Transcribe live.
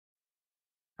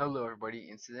Hello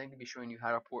everybody, and today I'm going to be showing you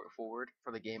how to port forward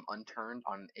for the game Unturned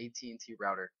on an AT&T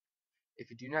router. If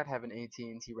you do not have an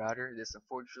AT&T router, this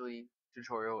unfortunately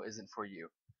tutorial isn't for you.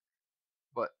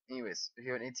 But anyways, if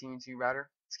you have an AT&T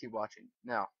router, let's keep watching.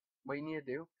 Now, what you need to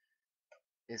do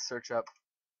is search up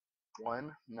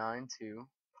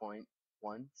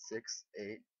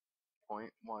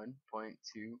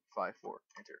 192.168.1.254,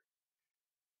 enter.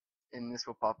 And this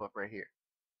will pop up right here.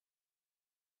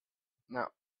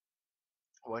 Now,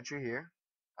 once you're here,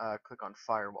 click on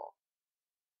Firewall.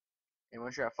 And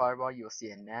once you're at Firewall, you will see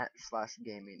a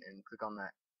NAT/gaming, and click on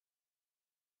that.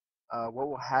 What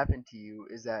will happen to you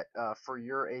is that for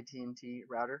your AT&T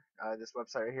router, this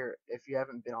website right here, if you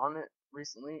haven't been on it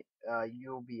recently,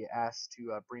 you'll be asked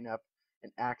to bring up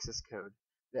an access code.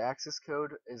 The access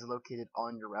code is located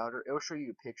on your router. It will show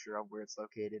you a picture of where it's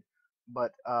located,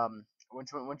 but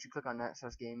once you click on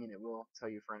NAT/gaming, it will tell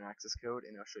you for an access code,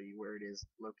 and it'll show you where it is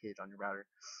located on your router.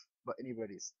 But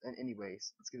anyways,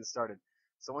 let's get it started.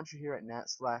 So once you're here at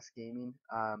NAT/gaming,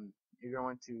 you're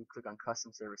going to click on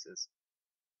Custom Services.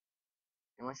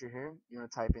 And once you're here, you're going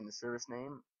to type in the service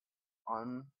name,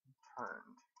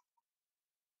 Unturned.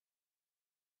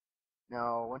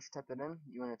 Now, once you type that in,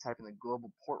 you want to type in the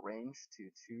global port range to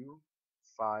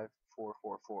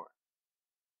 25444.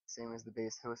 Same as the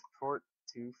base host port,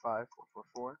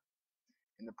 25444.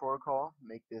 In the protocol,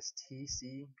 make this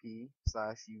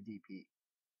TCP/UDP.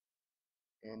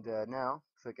 And now,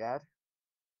 click Add.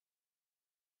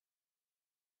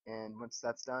 And once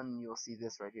that's done, you'll see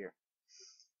this right here.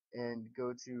 And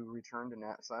go to Return to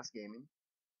NAT/gaming.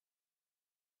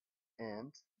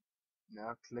 And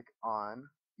now click on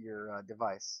your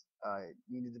device.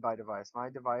 You need to buy a device. My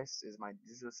device is my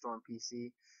Digital Storm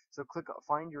PC. So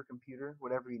find your computer,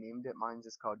 whatever you named it. Mine's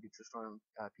just called Digital Storm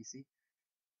PC.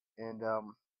 And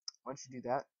once you do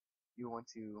that, you want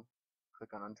to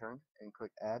click on Unturned and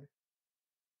click Add.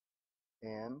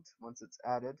 And once it's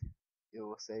added, it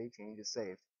will say Change is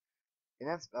saved. And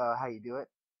that's how you do it.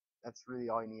 That's really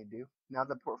all you need to do. Now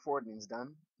the port forwarding is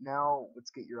done. Now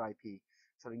let's get your IP.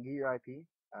 So to get your IP,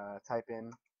 type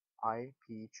in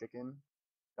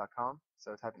ipchicken.com.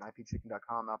 So type in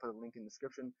ipchicken.com. I'll put a link in the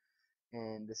description.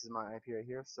 And this is my IP right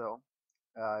here. So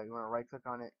you want to right click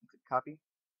on it and click copy.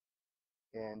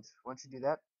 And once you do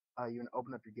that, you want to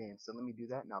open up your game. So let me do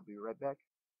that and I'll be right back.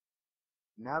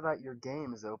 Now that your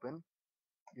game is open,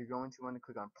 you're going to want to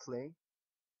click on play,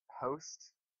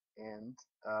 host, and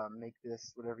make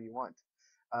this whatever you want.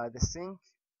 The sync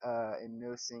and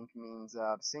no sync means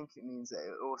sync means that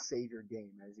it will save your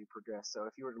game as you progress. So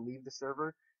if you were to leave the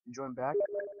server and join back,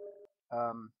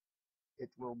 it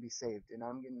will be saved. And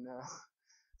I'm getting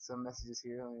some messages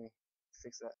here. Let me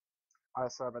fix that.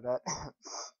 Alright, sorry about that.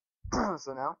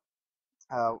 So now,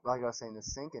 like I was saying, the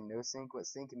sync and no sync. What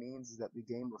sync means is that the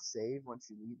game will save once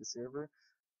you leave the server,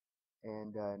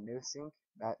 and no sync,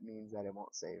 that means that it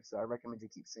won't save. So I recommend you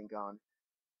keep sync on.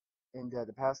 And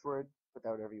the password, put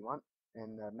that whatever you want.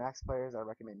 And max players, I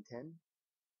recommend 10.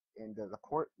 And the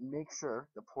port, make sure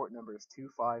the port number is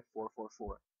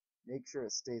 25444. Make sure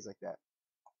it stays like that.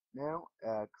 Now,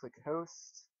 click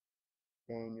host,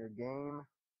 and your game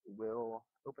will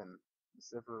open. The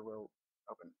server will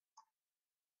open.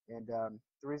 And the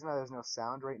reason why there's no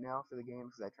sound right now for the game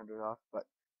is because I turned it off. But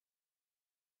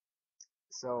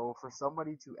so for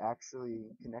somebody to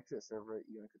actually connect to a server,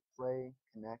 you're going to play,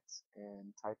 connect,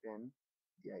 and type in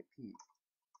the IP,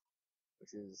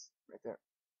 which is right there.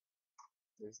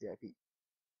 There's the IP.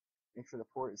 Make sure the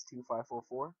port is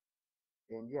 2544.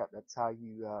 And yeah, that's how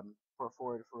you port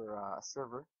forward for a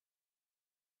server,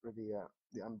 for the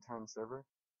Unturned server.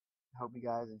 I hope you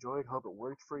guys enjoyed. Hope it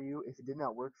worked for you. If it did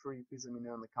not work for you, please let me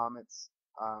know in the comments.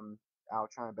 I'll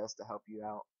try my best to help you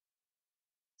out.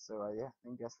 So yeah,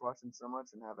 thank you guys for watching so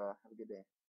much, and have a good day.